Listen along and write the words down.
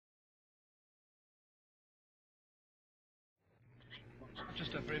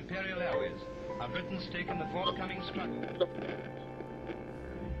Rochester for Imperial Airways are Britain's stake in the forthcoming struggle.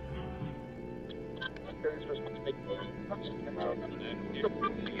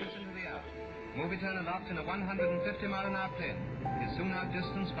 Begins into the hour. Movie turn aloft in a 150-mile-an-hour plane is soon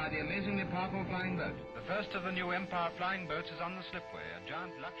outdistanced by the amazingly powerful flying boat. The first of the new Empire flying boats is on the slipway, a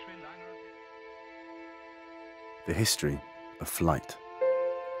giant luxury liner. The history of flight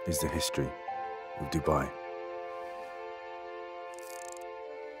is the history of Dubai.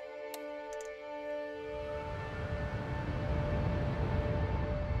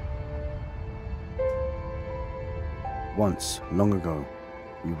 Once, long ago,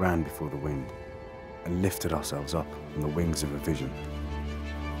 we ran before the wind and lifted ourselves up on the wings of a vision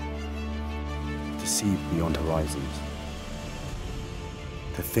to see beyond horizons,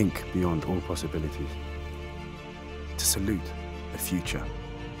 to think beyond all possibilities, to salute the future.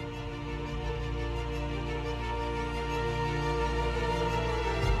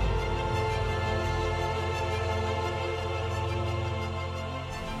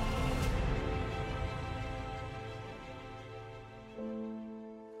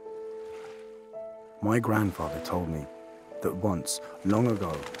 My grandfather told me that once, long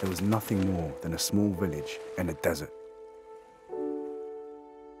ago, there was nothing more than a small village in a desert.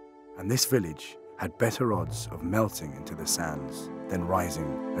 And this village had better odds of melting into the sands than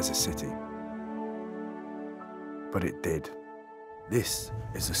rising as a city. But it did. This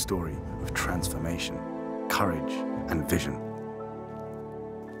is a story of transformation, courage, and vision.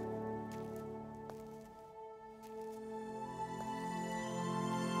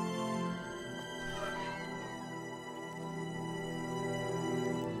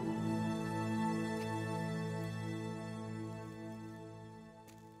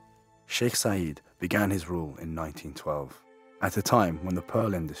 Sheikh Zayed began his rule in 1912, at a time when the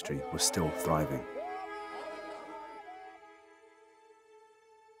pearl industry was still thriving.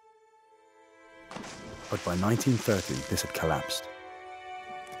 But by 1930, this had collapsed,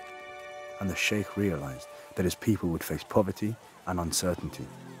 and the Sheikh realized that his people would face poverty and uncertainty.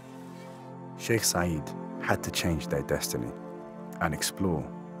 Sheikh Zayed had to change their destiny and explore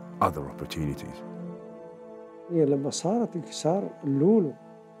other opportunities. لما صارت انكسار اللولو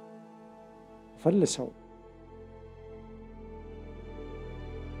فلسوا.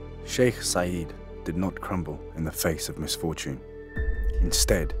 Sheikh Zayed did not crumble in the face of misfortune.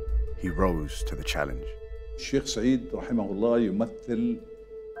 Instead, he rose to the challenge. الشيخ سعيد رحمه الله يمثل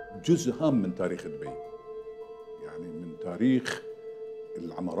جزء هام من تاريخ دبي، يعني من تاريخ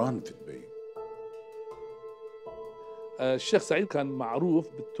العمران في دبي. الشيخ سعيد كان معروف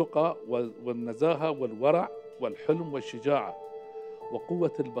بالتقى والنزاهة والورع والحلم والشجاعة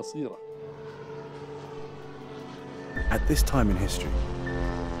وقوة البصيرة. At this time in history,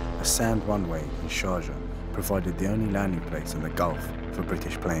 a sand runway in Sharjah provided the only landing place in the Gulf for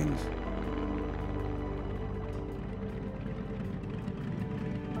British planes.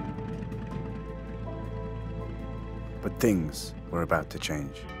 But things were about to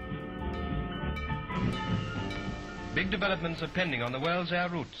change. Big developments are pending on the world's air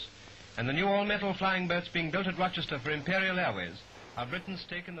routes, and the new all-metal flying boats being built at Rochester for Imperial Airways are Britain's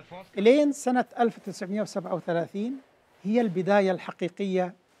stake in the fourth. إلين سنة 1937 هي البداية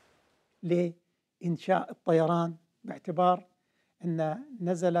الحقيقية لإنشاء الطيران، باعتبار أن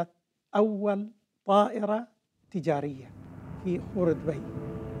نزلت أول طائرة تجارية في خور دبي.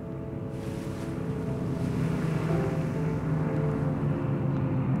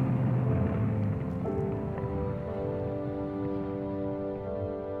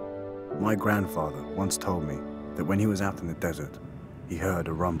 My grandfather once told me that when he was out in the desert, he heard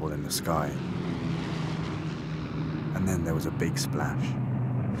a rumble in the sky. And then there was a big splash.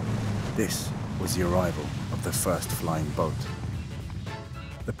 This was the arrival of the first flying boat.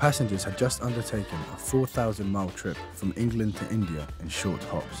 The passengers had just undertaken a 4,000-mile trip from England to India in short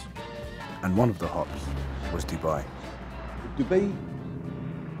hops. And one of the hops was Dubai. دبي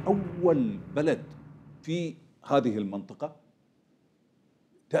أول بلد في هذه المنطقة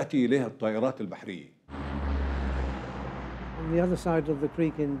تأتي إليها الطائرات البحرية. On the other side of the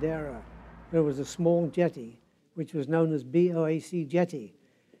creek in Dera, there was a small jetty, which was known as BOAC jetty.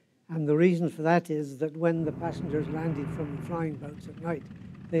 And the reason for that is that when the passengers landed from the flying boats at night,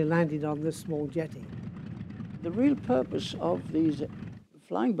 they landed on this small jetty. The real purpose of these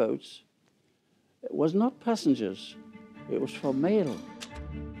flying boats was not passengers, it was for mail.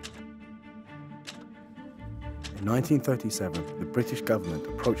 In 1937, the British government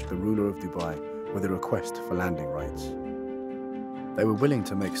approached the ruler of Dubai with a request for landing rights. They were willing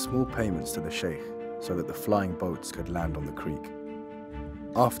to make small payments to the Sheikh so that the flying boats could land on the creek.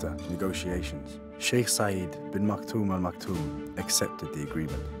 After negotiations, Sheikh Saeed bin Maktoum Al Maktoum accepted the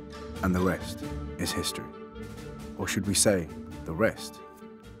agreement, and the rest is history. Or should we say, the rest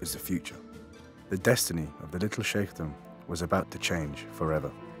is the future. The destiny of the little Sheikhdom was about to change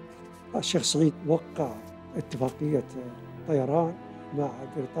forever. الشيخ سعيد وقع اتفاقية طيران مع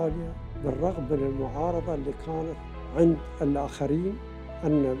بريطانيا بالرغم من المعارضة اللي كانت عند الآخرين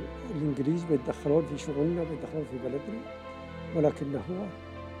أن الإنجليز بيتدخلون في شؤوننا بيتدخلون في بلدنا، ولكنه هو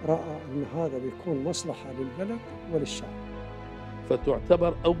رأى أن هذا بيكون مصلحة للبلد وللشعب.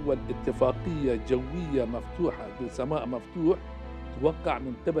 فتعتبر أول اتفاقية جوية مفتوحة بسماء مفتوح توقع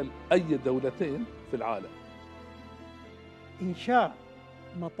من قبل أي دولتين في العالم. إنشاء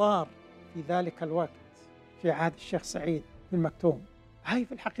مطار في ذلك الوقت في عهد الشيخ سعيد بن مكتوم، هاي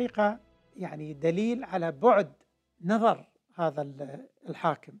في الحقيقة يعني دليل على بعد نظر هذا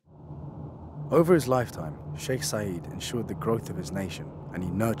الحاكم. Over his lifetime, Sheikh Saeed ensured the growth of his nation and he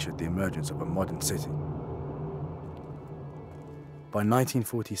nurtured the emergence of a modern city. By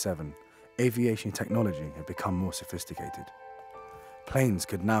 1947, aviation technology had become more sophisticated. Planes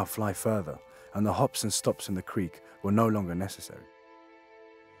could now fly further, and the hops and stops in the creek were no longer necessary.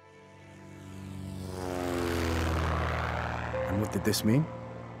 And what did this mean?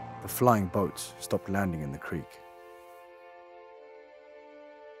 The flying boats stopped landing in the creek.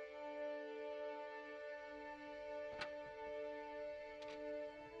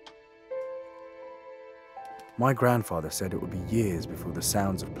 My grandfather said it would be years before the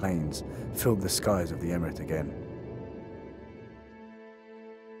sounds of planes filled the skies of the emirate again.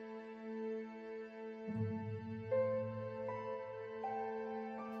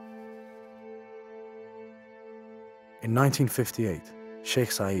 In 1958,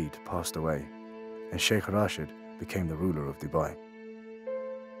 Sheikh Saeed passed away, and Sheikh Rashid became the ruler of Dubai.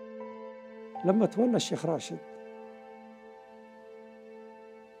 لما تولى الشيخ راشد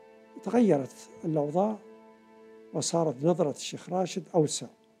تغيرت الأوضاع وصارت نظرة الشيخ راشد أوسع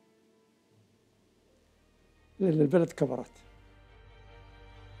لأن البلد كبرت.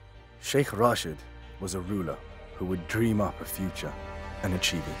 Sheikh Rashid was a ruler who would dream up a future and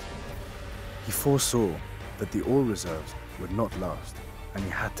achieve it. He foresaw that the oil reserves would not last and he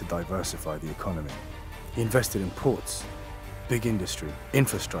had to diversify the economy. He invested in ports, big industry,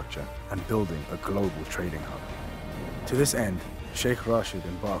 infrastructure, and building a global trading hub. To this end, Sheikh Rashid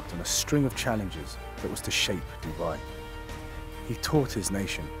embarked on a string of challenges that was to shape Dubai. He taught his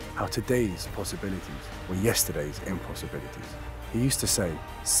nation how today's possibilities were yesterday's impossibilities. He used to say,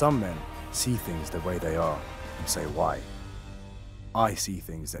 some men see things the way they are and say, why? I see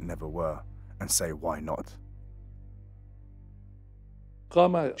things that never were and say, why not?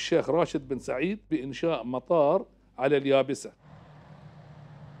 قام الشيخ راشد بن سعيد بإنشاء مطار على اليابسة.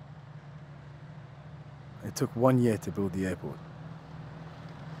 It took 1 year to build the airport.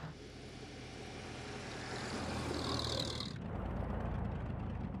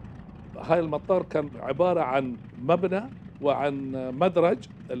 هاي المطار كان عبارة عن مبنى وعن مدرج.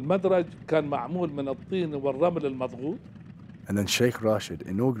 المدرج كان معمول من الطين والرمل المضغوط. And then Sheikh Rashid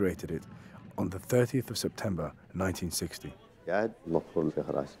inaugurated it on the 30th of September 1960. قعد مفخور الشيخ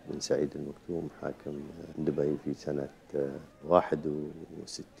راشد بن سعيد المكتوم حاكم دبي في سنة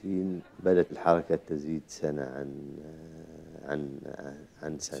 61. بدأت الحركة تزيد سنة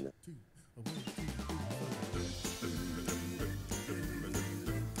عن سنة.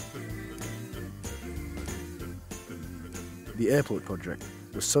 The airport project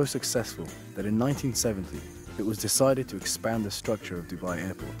was so successful that in 1970 it was decided to expand the structure of Dubai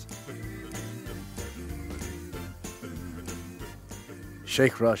Airport.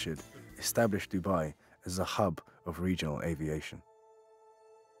 Sheikh Rashid established Dubai as a hub of regional aviation.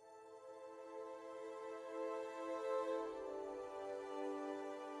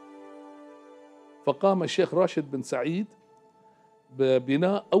 فقام الشيخ راشد بن سعيد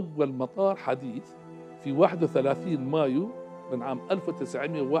ببناء أول مطار حديث في 31 مايو من عام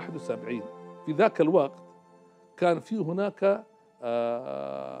 1971. في ذاك الوقت كان في هناك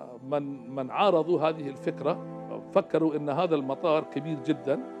من عارضوا هذه الفكرة، فكروا أن هذا المطار كبير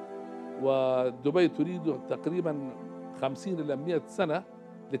جدا ودبي تريد تقريبا 50 إلى 100 سنة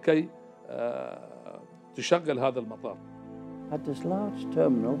لكي تشغل هذا المطار. Had this large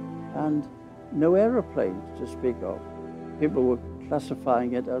terminal and no aeroplanes to speak of. People were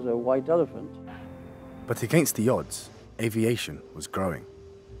classifying it as a white elephant. But against the odds, aviation was growing.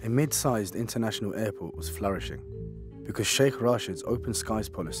 A mid-sized international airport was flourishing because Sheikh Rashid's open skies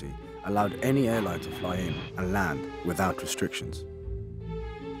policy allowed any airline to fly in and land without restrictions.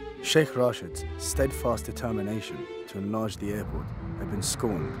 Sheikh Rashid's steadfast determination to enlarge the airport had been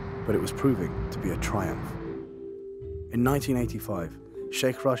scorned, but it was proving to be a triumph. In 1985,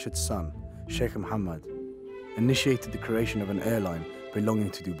 Sheikh Rashid's son, Sheikh Mohammed, initiated the creation of an airline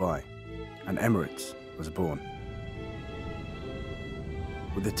belonging to Dubai, and Emirates was born.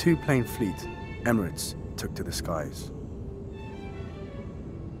 With a two-plane fleet, Emirates took to the skies.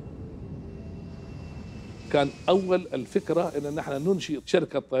 كان أول الفكرة أن نحن ننشئ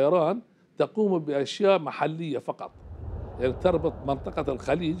شركة طيران تقوم بأشياء محلية فقط، يعني تربط منطقة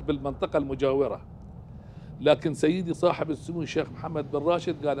الخليج بالمنطقة المجاورة. لكن سيدي صاحب السمو الشيخ محمد بن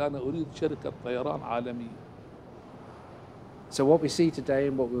راشد قال أنا أريد شركة طيران عالمية. So what we see today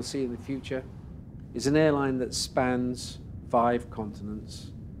and what we'll see in the future is an airline that spans 5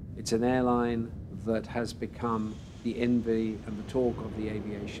 continents. It's an airline that has become the envy and the talk of the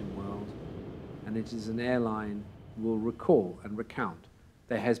aviation world. And it is an airline will recall and recount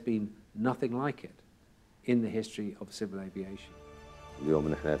there has been nothing like it in the history of civil aviation. اليوم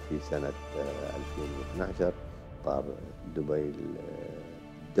نحن في سنة 2012 طار دبي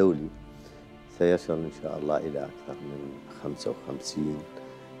الدولي سيصل إن شاء الله إلى أكثر من 55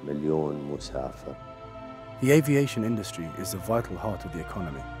 مليون مسافر. The aviation industry is the vital heart of the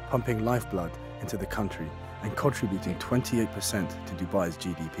economy, pumping lifeblood into the country and contributing 28% to Dubai's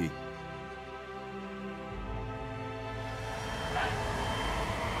GDP.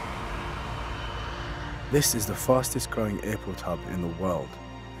 This is the fastest growing airport hub in the world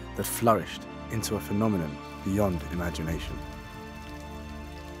that flourished into a phenomenon beyond imagination.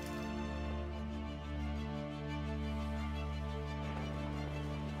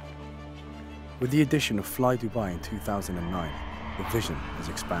 With the addition of Fly Dubai in 2009, the vision is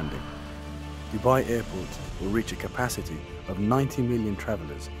expanding. Dubai Airport will reach a capacity of 90 million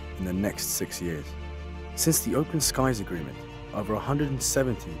travelers in the next 6 years. Since the Open Skies Agreement, over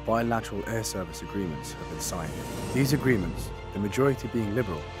 170 bilateral air service agreements have been signed. These agreements, the majority being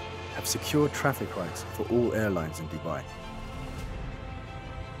liberal, have secured traffic rights for all airlines in Dubai.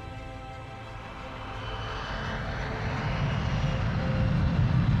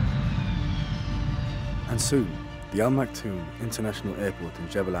 And soon, the Al Maktoum International Airport in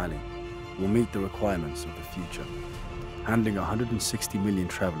Jebel Ali will meet the requirements of the future, handling 160 million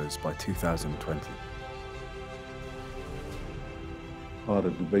travelers by 2020. قرار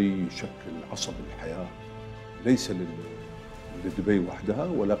دبي يشكل عصب الحياة ليس لدبي وحدها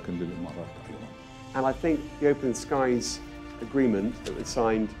ولكن للإمارات أيضا. And I think the Open Skies Agreement that was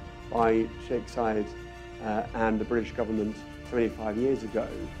signed by Sheikh Zayed and the British government 75 years ago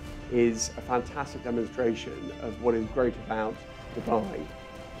is a fantastic demonstration of what is great about Dubai.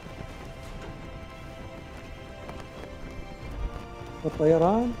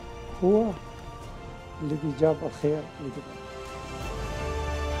 الطيران هو الذي جاب الخير لدبي.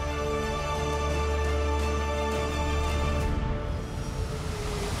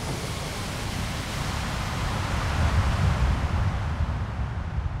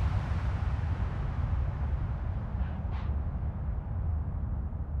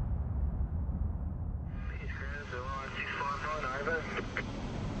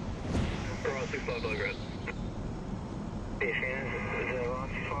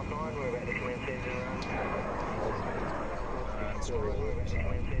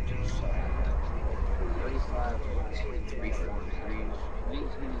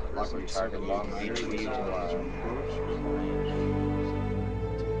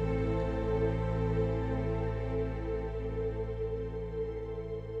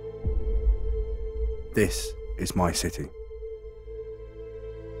 This is my city,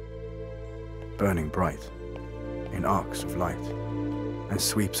 burning bright in arcs of light and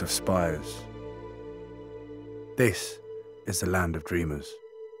sweeps of spires. This is the land of dreamers,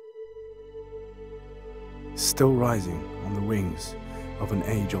 still rising on the wings of an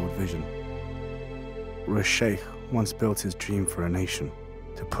age-old vision, where a sheikh once built his dream for a nation,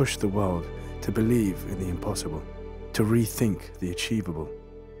 to push the world to believe in the impossible, to rethink the achievable,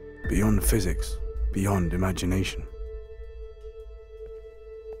 beyond physics, beyond imagination.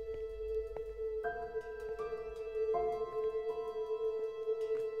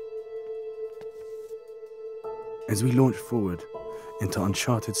 As we launch forward into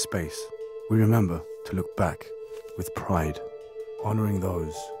uncharted space, we remember to look back with pride, honoring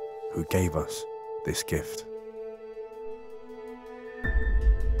those who gave us this gift.